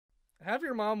Have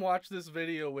your mom watch this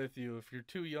video with you if you're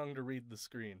too young to read the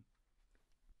screen.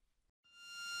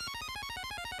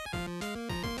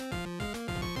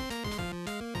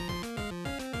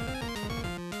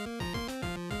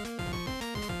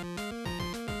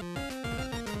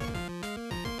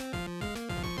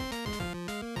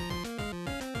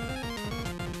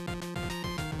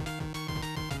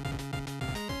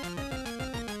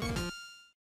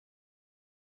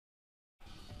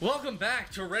 Welcome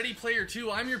back to Ready Player 2.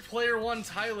 I'm your player 1,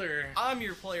 Tyler. I'm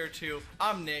your player 2.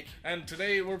 I'm Nick. And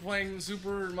today we're playing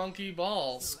Super Monkey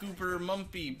Ball. Scooper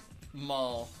Mumpy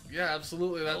Mall. Yeah,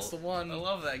 absolutely. That's the one. I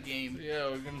love that game. Yeah,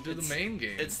 we're gonna do the main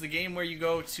game. It's the game where you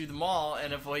go to the mall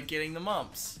and avoid getting the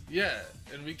mumps. Yeah,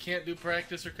 and we can't do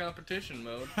practice or competition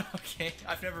mode. Okay,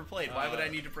 I've never played. Why would I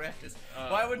need to practice?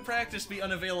 Why would practice be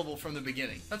unavailable from the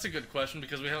beginning? That's a good question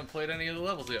because we haven't played any of the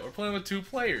levels yet. We're playing with 2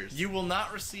 players. You will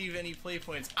not receive any play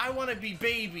points. I want to be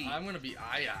baby. I'm gonna be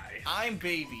Ai. I'm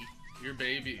baby. You're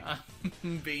baby.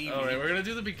 I'm baby. Alright, we're gonna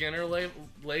do the beginner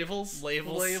levels. Labels?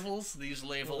 These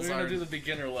labels We're gonna do the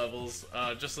beginner levels,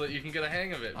 just so that you can get a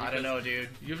hang of it. I don't know, dude.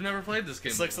 You've never played this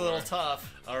game This looks before. a little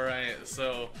tough. Alright,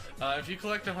 so, if you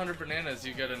collect 100 bananas,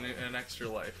 you get an extra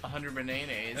life. 100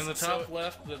 bananas. In the top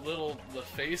left, the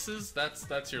faces,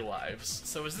 that's your lives.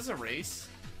 So is this a race?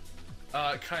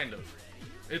 Kind of.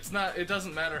 It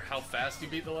doesn't matter how fast you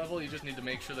beat the level, you just need to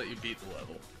make sure that you beat the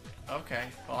level. Okay.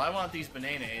 Well, I want these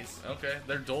bananas. Okay,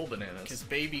 they're Dole Bananas. Because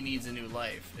baby needs a new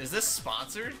life. Is this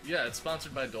sponsored? Yeah, it's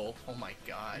sponsored by Dole. Oh my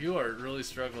god. You are really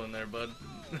struggling there, bud.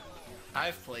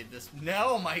 I've played this.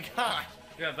 No, my god.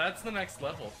 Yeah, that's the next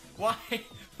level. Why?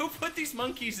 Who put these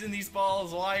monkeys in these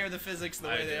balls? Why are the physics the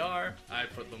way they are? I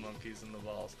put the monkeys in the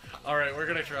balls. Alright, we're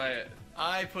gonna try it.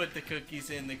 I put the cookies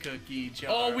in the cookie jar.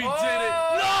 Oh, we did it!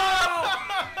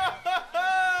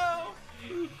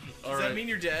 No! Does that mean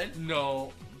you're dead?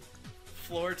 No.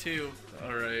 Floor 2.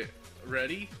 Alright,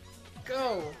 ready?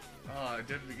 Go! Oh,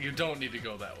 you don't need to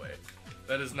go that way.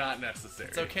 That is not necessary.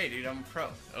 It's okay, dude. I'm a pro.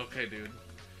 Okay, dude.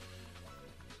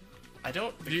 I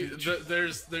don't...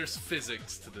 There's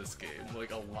physics to this game,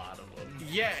 like a lot of them.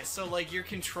 Yeah, so like you're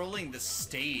controlling the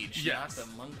stage, yes, not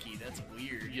the monkey. That's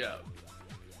weird. Yeah.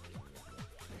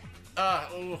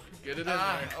 Oh, get it in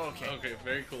there. Okay. Okay,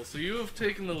 very cool. So you have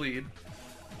taken the lead.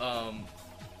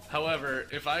 However,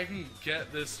 if I can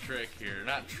get this trick here,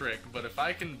 not trick, but if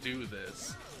I can do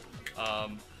this, oh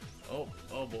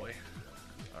boy.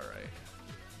 Alright.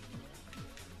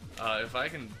 If I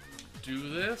can do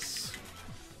this,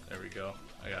 there we go.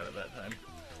 I got it that time.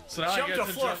 So now jump I get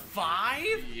to floor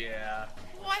 5? Yeah.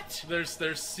 What?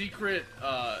 There's secret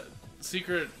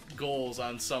goals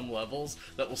on some levels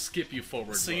that will skip you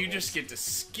forward. So you just get to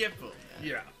skip them.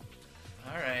 Yeah.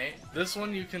 Alright. This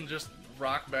one you can just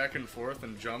rock back and forth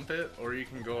and jump it, or you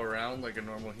can go around like a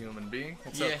normal human being.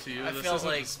 It's up to you. This isn't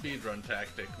a speedrun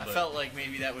tactic. But... I felt like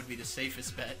maybe that would be the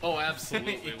safest bet. Oh,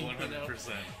 absolutely,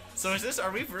 100%. So is this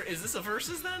a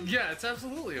versus then? Yeah, it's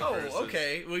absolutely a versus. Oh,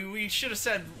 okay. We should have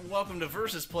said welcome to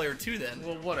versus player 2 then.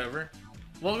 Well, whatever.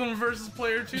 Welcome to versus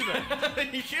player 2 then.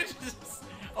 You can't just...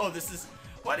 Oh, this is...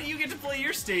 Why do you get to play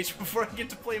your stage before I get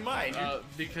to play mine?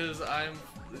 Because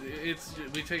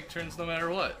we take turns no matter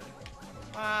what.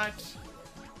 What?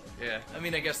 Yeah. I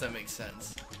mean, I guess that makes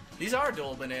sense. These are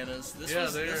Dole Bananas.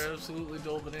 They're absolutely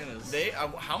Dole Bananas.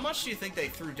 How much do you think they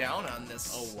threw down on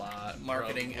this? A lot.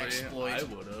 Marketing exploit. I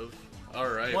would have.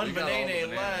 Alright, One banana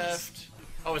left.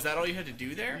 Oh, is that all you had to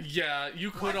do there? Yeah, you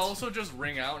could also just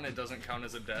ring out and it doesn't count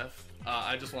as a death.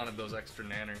 I just wanted those extra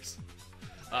nanners.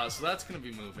 So that's gonna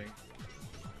be moving.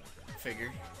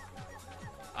 Figure.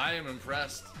 I am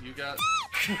impressed. You got...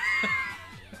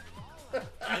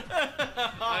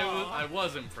 I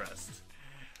was impressed.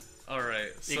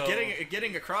 Alright, so...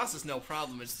 Getting across is no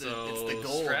problem. It's the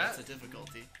goal that's the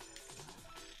difficulty.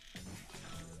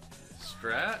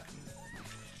 Strat?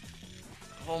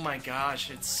 Oh my gosh,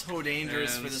 it's so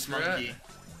dangerous for this monkey.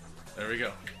 There we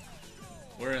go.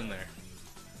 We're in there.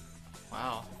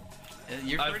 Wow.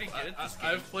 You're pretty good at this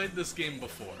game. I've played this game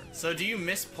before. So do you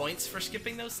miss points for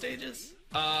skipping those stages?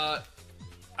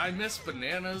 I miss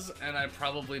bananas, and I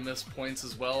probably miss points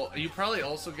as well. You probably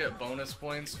also get bonus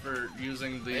points for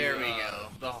using the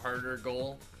harder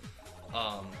goal.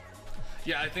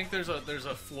 Yeah, I think there's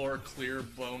a floor clear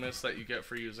bonus that you get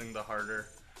for using the harder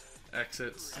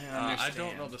exits. I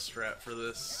don't know the strat for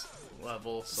this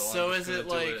level, so I'm just gonna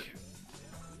do it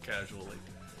casually.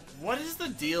 What is the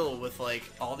deal with like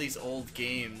all these old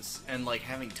games and like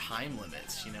having time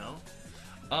limits, you know?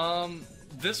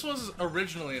 This was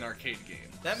originally an arcade game.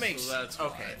 That makes so that's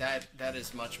okay. why. That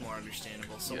is much more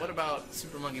understandable. So Yeah. what about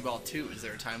Super Monkey Ball 2? Is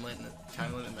there a time limit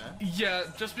in that? Yeah,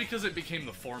 just because it became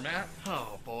the format.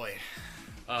 Oh boy.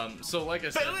 So like I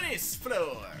said, Bonus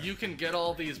floor. you can get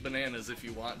all these bananas if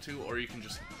you want to, or you can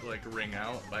just like ring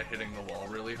out by hitting the wall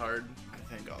really hard.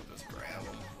 I think I'll just grab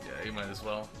them. Yeah, you might as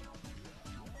well.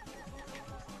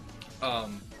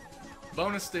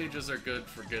 Bonus stages are good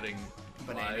for getting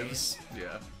lives.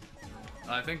 Yeah.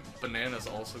 I think bananas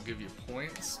also give you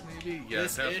points, maybe? Yeah,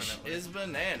 this definitely. ish is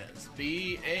bananas.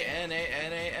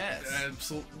 B-A-N-A-N-A-S.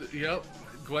 Absolutely. Yep.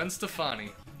 Gwen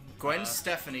Stefani. Gwen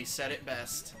Stefani said it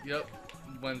best. Yep.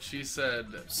 When she said,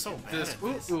 So bad this at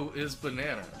this. ooh is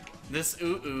banana. This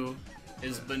ooh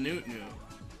is banoot-noo.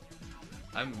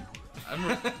 I'm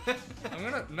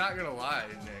not gonna lie,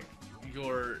 Nick.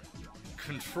 Your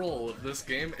control of this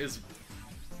game is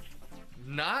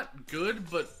not good,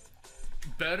 but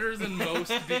better than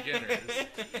most beginners.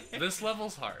 This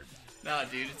level's hard. Nah,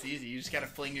 dude, it's easy. You just gotta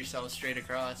fling yourself straight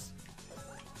across.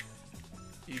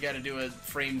 You gotta do a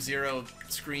frame 0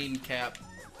 screen cap.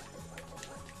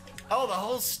 Oh, the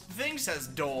whole thing says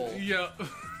Dole. Yeah, that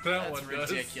That's one does.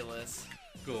 ridiculous.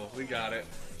 Cool, we got it.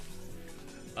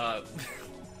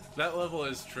 That level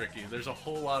is tricky. There's a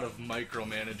whole lot of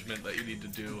micromanagement that you need to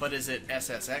do. But is it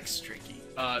SSX tricky?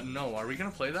 No. Are we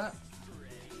gonna play that?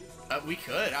 We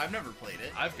could. I've never played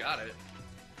it. I've got it.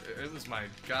 It was my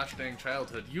gosh dang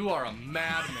childhood. You are a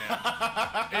madman.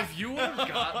 If you would have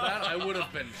got that, I would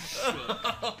have been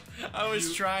shook. I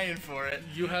was trying for it.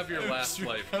 You have your last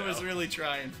life I now. was really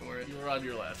trying for it. You were on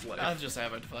your last life. I'm just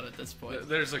having fun at this point.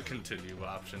 There's a continue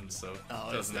option, so it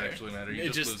doesn't actually matter. You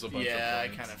just lose a bunch of I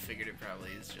points. kind of figured it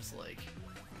probably is just like...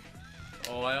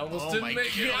 Oh, I almost Oh didn't my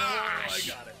make it. Oh, I gosh!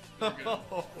 got it. We're good.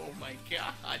 Oh my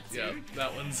god, dude. Yeah,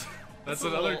 that one's... That's a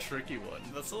another little- tricky one.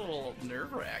 That's a little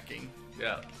nerve-wracking.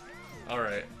 Yeah.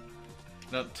 Alright.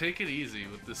 Now take it easy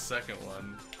with this second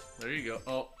one. There you go.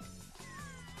 Oh.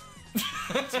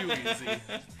 Too easy.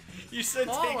 You said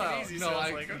take Fallout. it easy, No, so I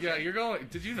was like, okay. yeah, you're going.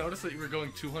 Did you notice that you were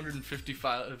going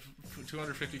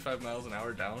 255 miles an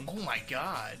hour down? Oh my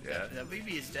god. Yeah. That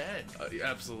baby is dead. Yeah,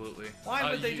 absolutely.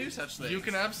 Why would they do such things? You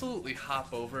can absolutely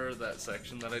hop over that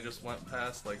section that I just went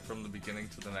past, like from the beginning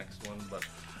to the next one, but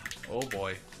oh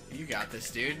boy. You got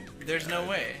this, dude. There's no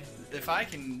way. If I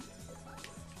can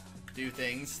do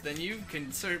things, then you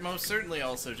can most certainly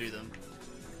also do them.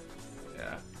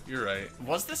 Yeah, you're right.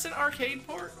 Was this an arcade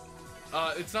port?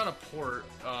 It's not a port,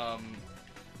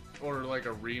 or like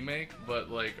a remake, but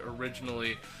like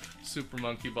originally Super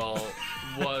Monkey Ball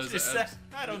was...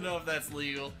 I don't know if that's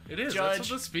legal. It is, Judge,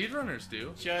 that's what the speedrunners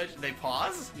do. Judge, they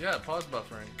pause? Yeah, pause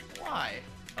buffering. Why?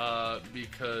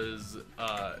 Because,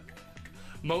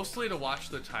 mostly to watch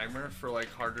the timer for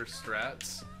like harder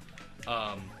strats.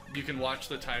 You can watch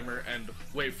the timer and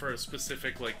wait for a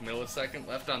specific like millisecond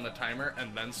left on the timer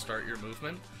and then start your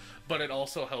movement. But it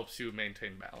also helps you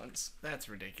maintain balance. That's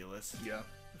ridiculous. Yeah.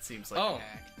 It seems like a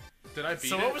hack. Did I beat it?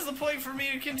 So what was the point for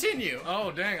me to continue?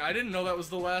 Oh, dang. I didn't know that was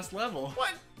the last level.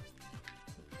 What?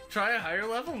 Try a higher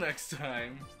level next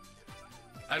time.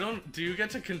 Do you get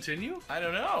to continue? I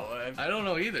don't know. I don't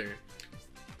know either.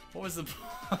 What was the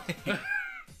point?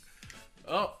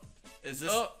 Oh. Is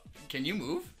this... Oh. Can you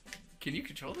move? Can you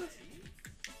control this?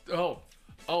 Oh,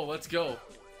 let's go.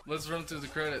 Let's run through the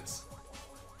credits.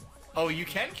 Oh, you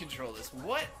can control this.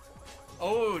 What?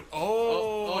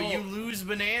 Oh, you lose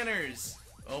bananas.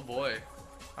 Oh boy.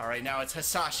 All right, now it's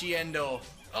Hasashi Endo.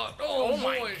 Oh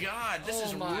my boy. God, this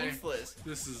is ruthless.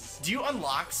 This is... Do you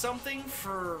unlock something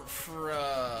for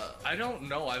I don't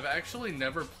know. I've actually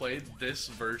never played this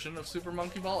version of Super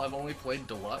Monkey Ball. I've only peyed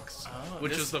Deluxe,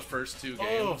 which is the first two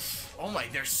games. Oh my,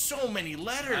 there's so many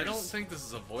letters. I don't think this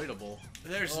is avoidable.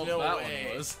 There's Oh, no that way.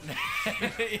 one was.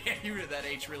 Yeah, that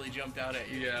H really jumped out at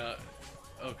you. Yeah.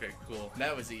 Okay, cool.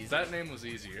 That was easy. That name was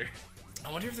easier.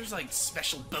 I wonder if there's like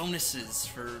special bonuses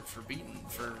for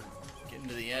getting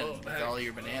to the end with all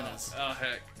your bananas. Oh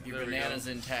heck. Your bananas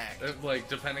intact. Like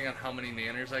depending on how many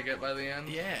nanners I get by the end.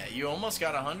 Yeah, you almost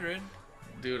got 100.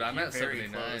 Dude, I'm You're at very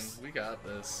 79. close. We got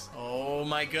this. Oh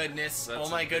my goodness. That's oh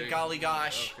my a good big- golly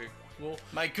gosh. Okay, cool.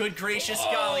 My good gracious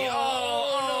Oh! golly.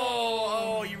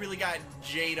 Oh, you really got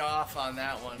Jade off on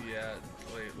that one. Yeah.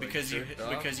 Wait, like Because you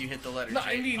hit the letter J.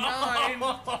 99.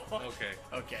 Okay.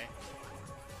 Okay.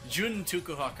 Jun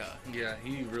Tukuhaka. Yeah,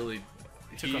 he really.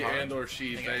 Took He a hard- and or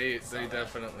she, I think I they saw that.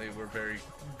 definitely were very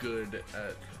good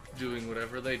at doing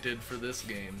whatever they did for this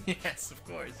game. Yes, of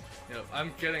course. Yep,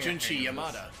 I'm getting. a Junchi hang of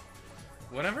this. Yamada.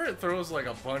 Whenever it throws like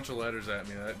a bunch of letters at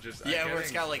me, that just Yeah, where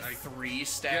it's got like 3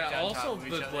 stacked on top also of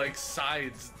each the other. like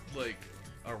sides like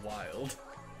are wild.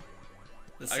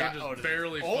 The I can just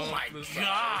barely Oh funk my the side.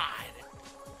 god!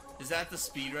 Is that the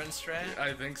speedrun strat?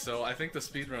 I think so. I think the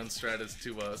speedrun strat is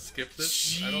to skip this.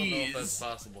 Jeez. I don't know if that's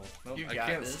possible. Nope, I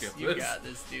can't skip this. You got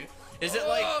this, dude. Is it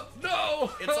like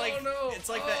no? It's like no. it's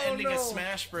like the ending of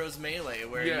Smash Bros. Melee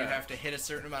where you have to hit a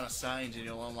certain amount of signs and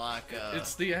you'll unlock.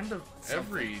 It's the end of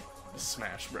every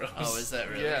Smash Bros. Oh, is that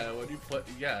really? Yeah, when you play,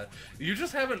 yeah. You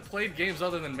just haven't played games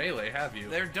other than Melee, have you?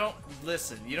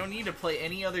 Listen, you don't need to play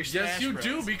any other Smash Yes, you Bros.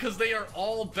 do, because they are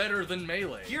all better than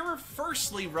Melee. You're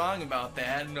firstly wrong about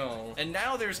that. No. And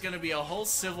now there's gonna be a whole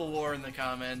civil war in the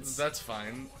comments. That's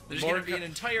fine. There's gonna be an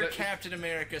entire Captain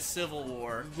America civil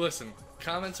war. Listen,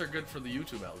 comments are good for the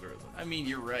YouTube algorithm. I mean,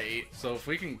 you're right. So if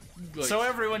we can... Like, so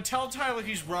everyone, tell Tyler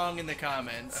he's wrong in the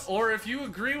comments. Or if you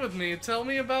agree with me, tell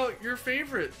me about your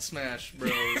favorite Smash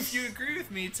Bros. If you agree with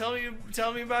me, tell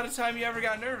me about a time you ever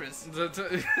got nervous.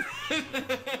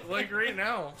 Like right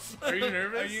now. Are you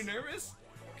nervous? Are you nervous?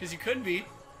 Because you could be.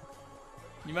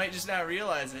 You might just not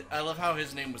realize it. I love how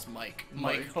his name was Mike.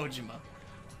 Mike Hojima.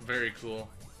 Very cool.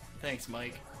 Thanks,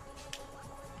 Mike.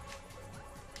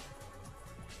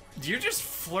 You're just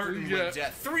flirting with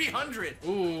death. 300!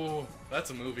 Ooh,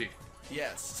 that's a movie.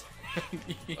 Yes.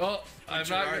 Oh, I don't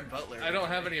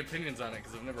have movie. any opinions on it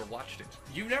because I've never watched it.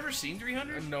 You've never seen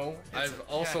 300? No, I've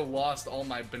also lost all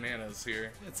my bananas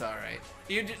here. It's alright.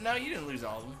 You didn't lose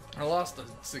all of them. I lost a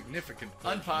significant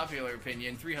portion. Unpopular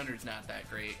opinion, 300's not that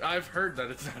great. I've heard that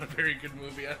it's not a very good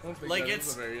movie. I don't think like that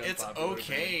is a very unpopular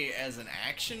okay opinion. as an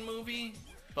action movie,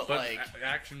 but like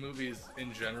action movies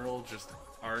in general just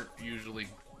aren't usually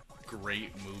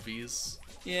great movies.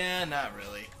 Yeah, not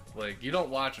really. Like, you don't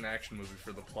watch an action movie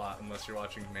for the plot unless you're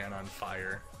watching Man on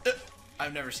Fire.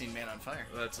 I've never seen Man on Fire.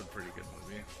 That's a pretty good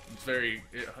movie.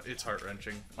 It's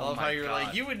heart-wrenching. I love how you're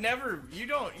like, you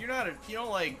don't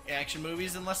like action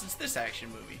movies unless it's this action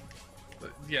movie.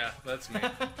 Yeah, that's me.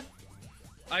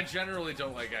 I generally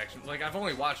don't like action. Like, I've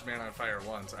only watched Man on Fire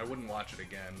once. I wouldn't watch it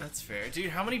again. That's fair. Dude,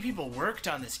 how many people worked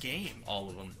on this game? All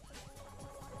of them.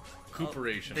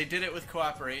 Cooperation. Well, they did it with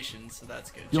cooperation, so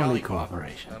that's good. Jolly Jolly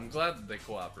cooperation. I'm glad that they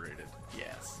cooperated.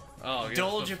 Yes. Oh, yeah,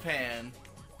 Dole Japan.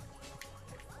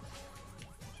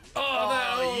 Oh,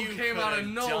 that you came out of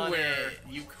nowhere.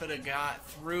 You could have got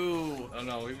through. Oh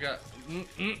no, we've got.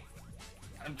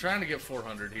 I'm trying to get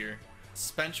 400 here.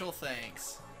 Special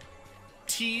thanks.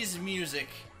 Tease music.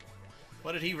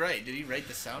 What did he write? Did he write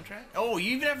the soundtrack? Oh,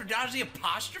 you even have to dodge the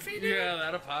apostrophe, dude? Yeah,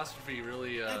 that apostrophe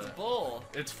really. That's bull.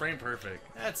 It's frame perfect.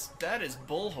 That is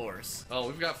bull horse. Oh,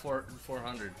 we've got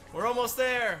 400. We're almost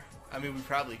there. I mean, we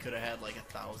probably could have had like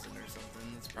 1,000 or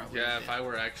something. That's probably. Yeah, if I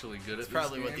were actually good at this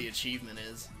probably game. what the achievement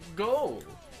is. Go.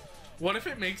 What if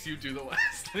it makes you do the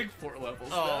last like 4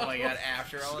 levels? Oh now? my god!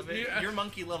 After all of it, Yeah. your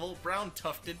monkey level, brown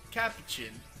tufted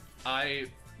capuchin.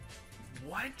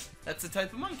 What? That's the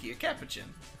type of monkey, a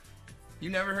capuchin. You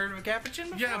never heard of a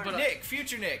capuchin before? Yeah, but Nick,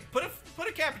 future Nick, put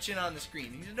a capuchin on the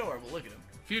screen. He's adorable. Look at him.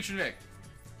 Future Nick,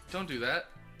 don't do that.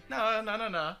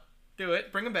 No. Do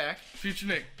it. Bring him back. Future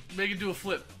Nick, make it do a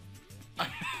flip.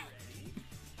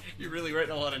 You're really writing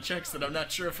a lot of checks that I'm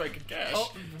not sure if I could cash.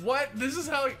 Oh, what? This is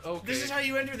how. Okay. This is how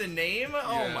you enter the name?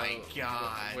 Oh my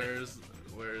god. Where's?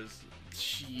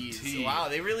 Jeez. T. Wow,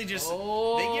 they really just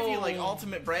they give you like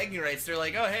ultimate bragging rights. They're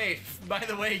like, oh hey, by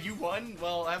the way, you won.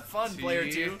 Well, have fun, player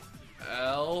 2.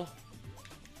 L-R.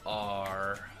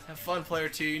 Have fun, player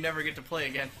 2. You never get to play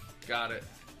again. Got it.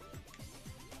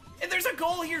 And there's a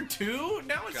goal here too.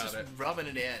 Now it's Got just it. rubbing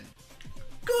it in.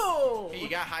 Goal! Hey, you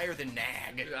got higher than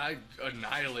Nag. I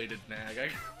annihilated Nag. I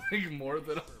got like more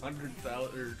than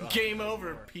 100,000. Game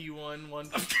over, P1. Oh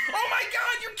my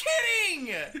god, you're kidding!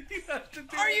 You have to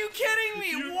do Are you kidding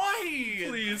me? Why?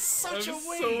 Please. Such I'm a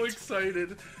waste. so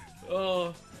excited.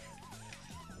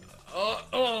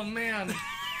 Oh man.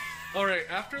 Alright,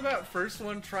 after that first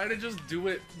one, try to just do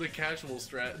it the casual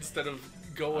strat instead of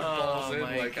going balls in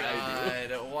like I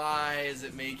do. Why is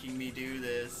it making me do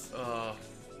this?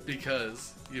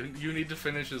 Because you need to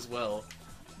finish as well.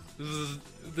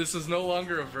 This is no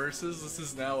longer a versus. This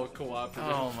is now a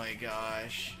cooperative. Oh my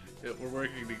gosh. Yeah, we're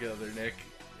working together, Nick.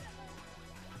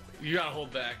 You gotta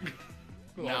hold back.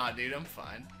 Nah, dude, I'm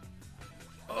fine.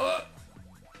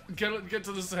 Get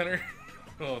to the center.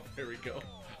 Oh, there we go.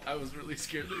 I was really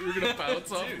scared that you were gonna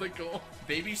bounce off the goal.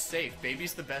 Baby's safe.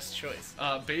 Baby's the best choice.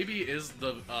 Baby is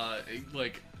the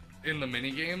like in the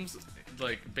mini games.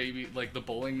 Like the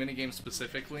bowling minigame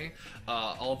specifically,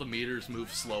 all the meters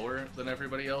move slower than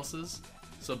everybody else's,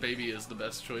 so Baby is the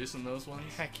best choice in those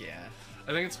ones. Heck yeah.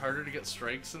 I think it's harder to get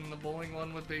strikes in the bowling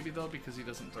one with Baby though, because he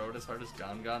doesn't throw it as hard as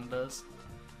Gon does.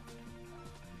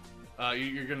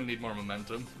 You're gonna need more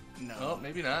momentum. No. Oh,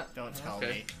 maybe not. Don't tell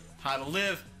me how to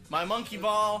live my monkey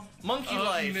ball, monkey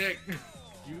life. Nick.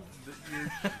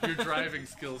 Your driving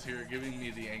skills here are giving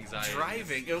me the anxiety.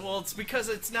 Driving? Well, it's because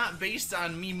it's not based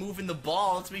on me moving the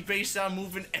ball. It's me based on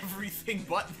moving everything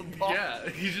but the ball. Yeah,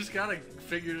 you just gotta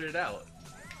figure it out.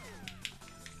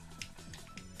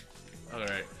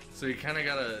 Alright, so you kinda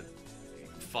gotta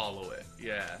follow it.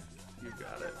 Yeah, you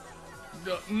got it.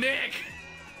 No, Nick!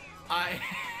 I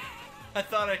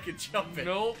thought I could jump it.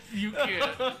 Nope, you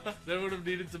can't. There would have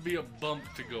needed to be a bump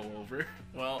to go over.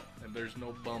 Well, and there's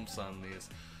no bumps on these.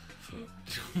 Oh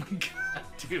my god,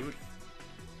 dude.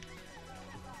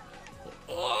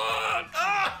 Oh,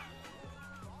 ah!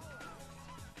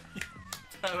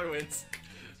 Tyler wins.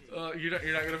 You're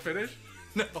not gonna finish?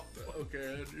 No. Okay,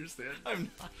 I understand.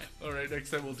 I'm not. Alright,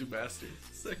 next time we'll do Master.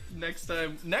 Next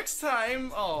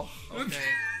time, oh, okay.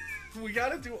 We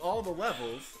gotta do all the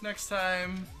levels. Next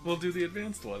time, we'll do the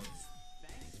advanced ones.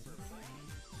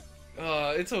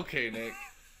 It's okay, Nick.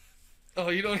 Oh,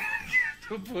 you don't have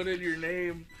to put in your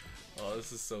name. Oh,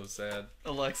 this is so sad.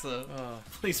 Alexa,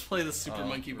 please play the Super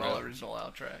Monkey Ball original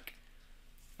outtrack.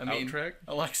 Outtrack?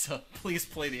 Alexa, please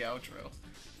play the outro.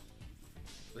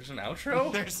 There's an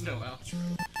outro? There's no outro.